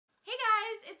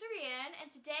it's Rianne,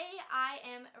 and today I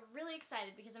am really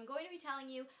excited because I'm going to be telling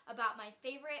you about my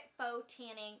favorite faux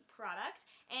tanning product.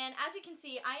 And as you can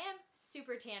see, I am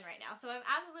super tan right now, so I'm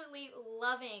absolutely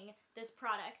loving this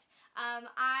product.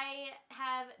 I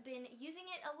have been using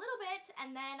it a little bit,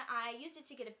 and then I used it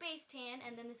to get a base tan,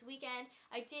 and then this weekend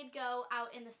I did go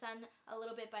out in the sun a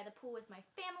little bit by the pool with my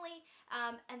family,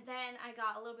 and then I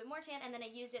got a little bit more tan, and then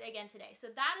I used it again today. So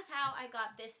that is how I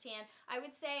got this tan. I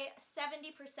would say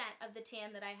 70% of the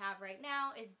tan that I have right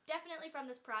now is definitely from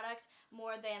this product,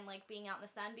 more than like being out in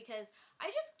the sun, because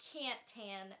I just can't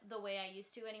tan the way I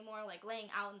used to anymore, like laying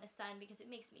out in the sun, because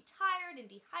it makes me tired and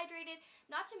dehydrated.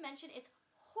 Not to mention it's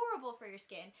horrible for your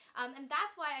skin, and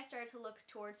that's why I started to look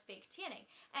towards fake tanning.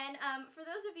 And for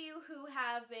those of you who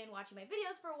have been watching my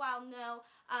videos for a while know,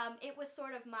 it was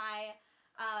sort of my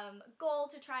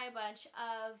goal to try a bunch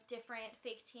of different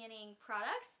fake tanning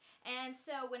products, and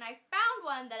so when I found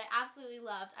one that I absolutely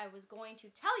loved, I was going to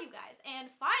tell you guys,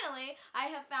 and finally I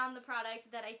have found the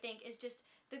product that I think is just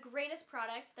the greatest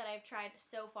product that I've tried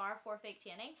so far for fake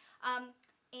tanning,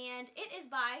 and it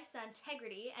is by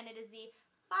Suntegrity, and it is the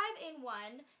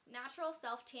 5-in-1 Natural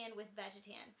Self-Tan with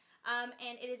Vegetan.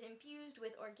 And it is infused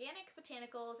with organic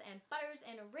botanicals and butters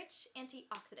and rich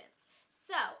antioxidants.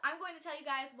 So I'm going to tell you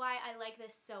guys why I like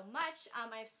this so much. I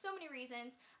have so many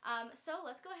reasons, so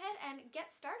let's go ahead and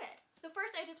get started. So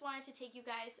first I just wanted to take you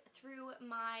guys through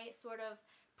my sort of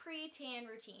pre-tan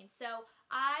routine. So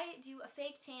I do a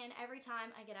fake tan every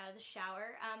time I get out of the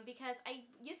shower, because I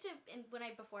used to,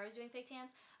 before I was doing fake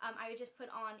tans, I would just put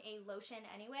on a lotion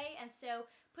anyway, and so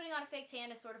putting on a fake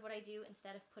tan is sort of what I do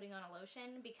instead of putting on a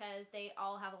lotion, because they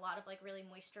all have a lot of like really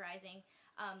moisturizing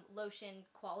lotion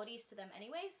qualities to them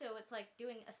anyway, so it's like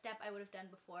doing a step I would have done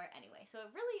before anyway. So it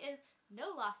really is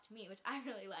no loss to me, which I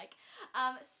really like.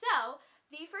 So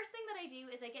the first thing that I do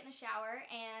is I get in the shower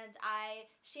and I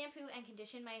shampoo and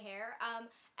condition my hair.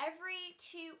 Every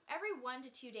 1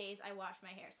 to 2 days I wash my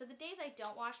hair. So the days I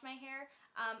don't wash my hair,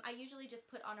 I usually just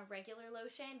put on a regular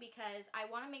lotion, because I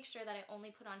want to make sure that I only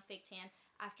put on fake tan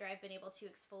after I've been able to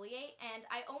exfoliate, and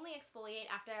I only exfoliate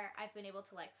after I've been able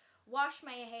to like wash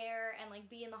my hair and like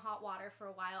be in the hot water for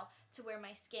a while, to where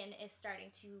my skin is starting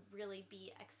to really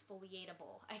be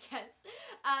exfoliatable, I guess.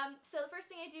 So the first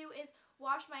thing I do is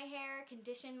wash my hair,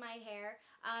 condition my hair,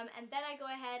 and then I go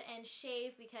ahead and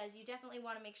shave, because you definitely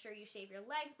want to make sure you shave your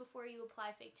legs before you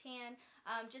apply fake tan,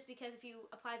 just because if you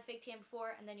apply the fake tan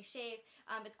before and then you shave,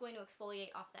 it's going to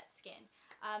exfoliate off that skin.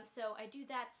 So I do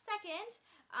that second,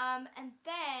 and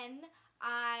then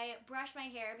I brush my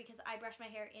hair, because I brush my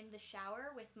hair in the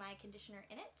shower with my conditioner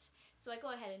in it. So I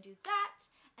go ahead and do that,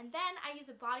 and then I use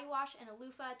a body wash and a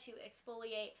loofah to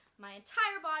exfoliate my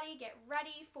entire body, get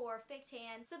ready for fake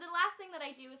tan. So the last thing that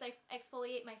I do is I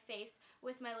exfoliate my face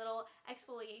with my little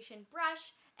exfoliation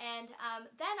brush, and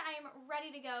then I am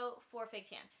ready to go for fake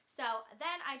tan. So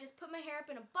then I just put my hair up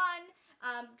in a bun,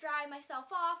 dry myself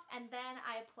off, and then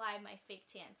I apply my fake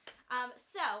tan.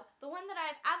 So the one that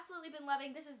I've absolutely been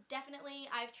loving, this is definitely,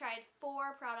 I've tried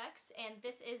 4 products, and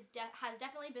this is has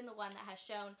definitely been the one that has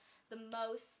shown the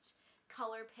most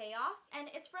color payoff,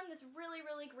 and it's from this really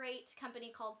great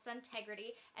company called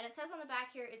Suntegrity, and it says on the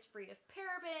back here it's free of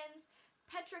parabens,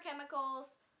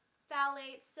 petrochemicals,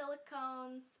 phthalates,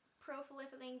 silicones,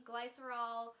 propylethylene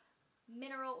glycerol,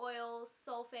 mineral oils,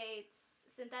 sulfates,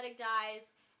 synthetic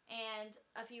dyes, and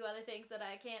a few other things that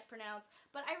I can't pronounce.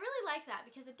 But I really like that,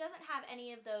 because it doesn't have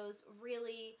any of those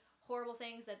really horrible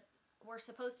things that we're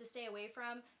supposed to stay away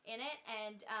from in it,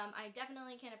 and I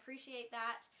definitely can appreciate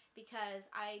that, because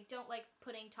I don't like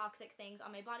putting toxic things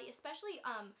on my body, especially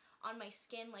on my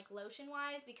skin, like lotion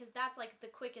wise, because that's like the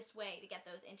quickest way to get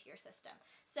those into your system.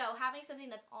 So having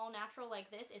something that's all natural like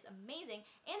this is amazing,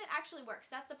 and it actually works.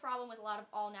 That's the problem with a lot of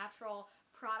all natural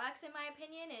products, in my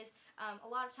opinion, is a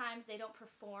lot of times they don't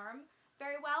perform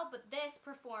very well, but this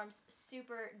performs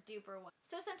super duper well.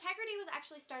 So Suntegrity was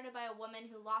actually started by a woman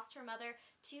who lost her mother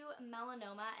to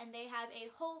melanoma, and they have a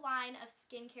whole line of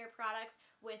skincare products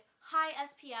with high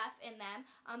SPF in them.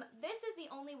 This is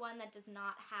the only one that does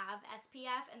not have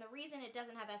SPF, and the reason it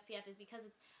doesn't have SPF is because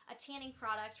it's a tanning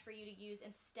product for you to use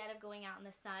instead of going out in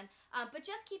the sun. But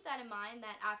just keep that in mind,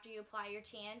 that after you apply your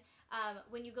tan,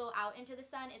 when you go out into the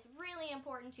sun, it's really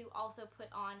important to also put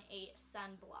on a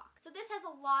sunblock. So this has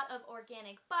a lot of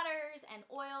organic butters and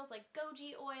oils, like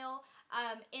goji oil,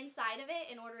 inside of it,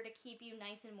 in order to keep you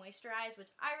nice and moisturized,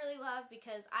 which I really love,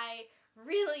 because I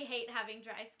really hate having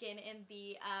dry skin in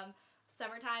the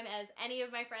summertime, as any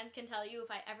of my friends can tell you. If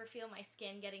I ever feel my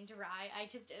skin getting dry, I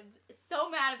just am so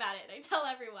mad about it. I tell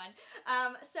everyone.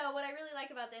 So what I really like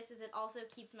about this is it also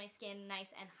keeps my skin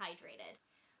nice and hydrated.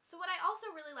 So what I also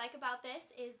really like about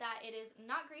this is that it is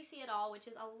not greasy at all, which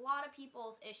is a lot of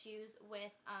people's issues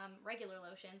with regular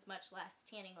lotions, much less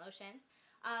tanning lotions.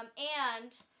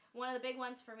 And one of the big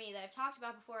ones for me that I've talked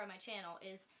about before on my channel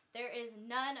is there is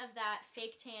none of that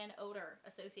fake tan odor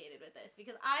associated with this,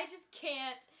 because I just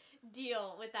can't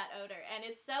deal with that odor, and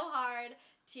it's so hard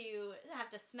to have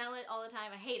to smell it all the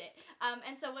time. I hate it.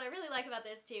 And so what I really like about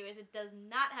this too is it does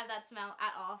not have that smell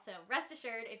at all. So rest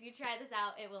assured, if you try this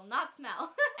out, it will not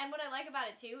smell. And what I like about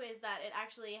it too is that it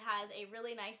actually has a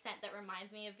really nice scent that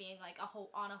reminds me of being like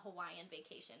on a Hawaiian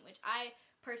vacation, which I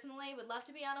personally would love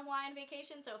to be on a Hawaiian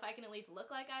vacation. So if I can at least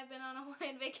look like I've been on a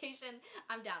Hawaiian vacation,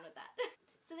 I'm down with that.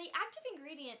 So the active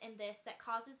ingredient in this that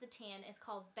causes the tan is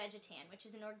called Vegetan, which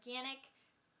is an organic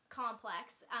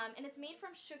complex, and it's made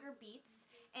from sugar beets,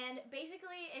 and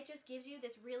basically it just gives you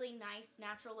this really nice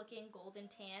natural looking golden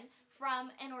tan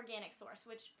from an organic source,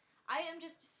 which I am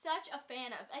just such a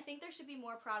fan of. I think there should be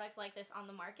more products like this on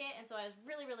the market, and so I was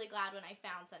really glad when I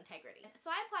found Suntegrity.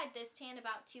 So I applied this tan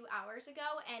about 2 hours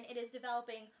ago, and it is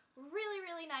developing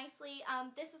really nicely.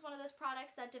 This is one of those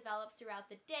products that develops throughout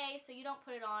the day, so you don't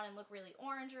put it on and look really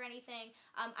orange or anything.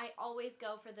 I always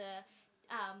go for the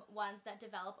ones that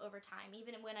develop over time,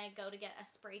 even when I go to get a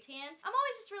spray tan. I'm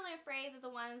always just really afraid that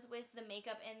the ones with the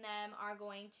makeup in them are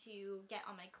going to get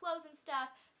on my clothes and stuff,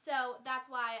 so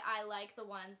that's why I like the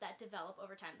ones that develop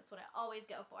over time. That's what I always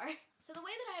go for. So the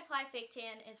way that I apply fake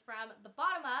tan is from the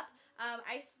bottom up.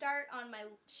 I start on my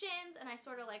shins and I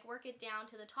sort of like work it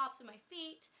down to the tops of my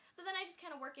feet. So then I just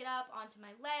kind of work it up onto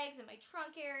my legs and my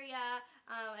trunk area.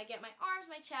 I get my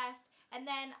arms, my chest, and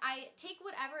then I take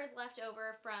whatever is left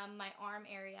over from my arm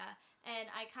area and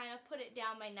I kind of put it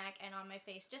down my neck and on my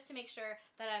face just to make sure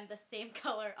that I'm the same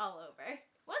color all over.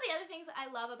 One of the other things that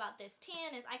I love about this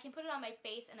tan is I can put it on my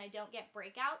face and I don't get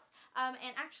breakouts.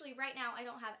 And actually right now I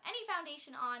don't have any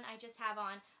foundation on. I just have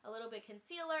on a little bit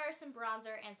concealer, some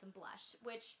bronzer, and some blush,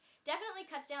 which definitely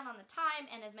cuts down on the time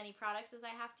and as many products as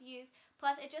I have to use.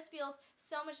 Plus it just feels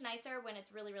so much nicer when it's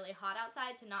really hot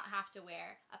outside to not have to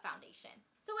wear a foundation.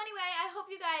 So anyway, I hope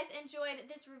you guys enjoyed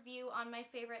this review on my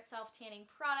favorite self-tanning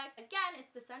product. Again, it's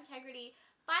the Suntegrity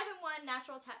 5-in-1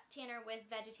 Natural Tanner with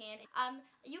Vegetan.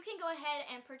 You can go ahead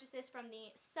and purchase this from the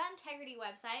Suntegrity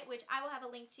website, which I will have a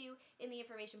link to in the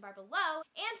information bar below.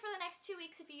 And for the next 2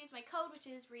 weeks, if you use my code, which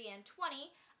is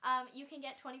riann20, you can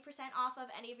get 20% off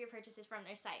of any of your purchases from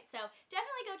their site. So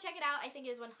definitely go check it out. I think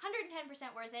it is 110%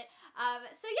 worth it.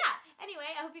 So yeah,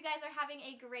 anyway, I hope you guys are having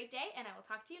a great day, and I will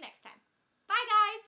talk to you next time. Bye, guys!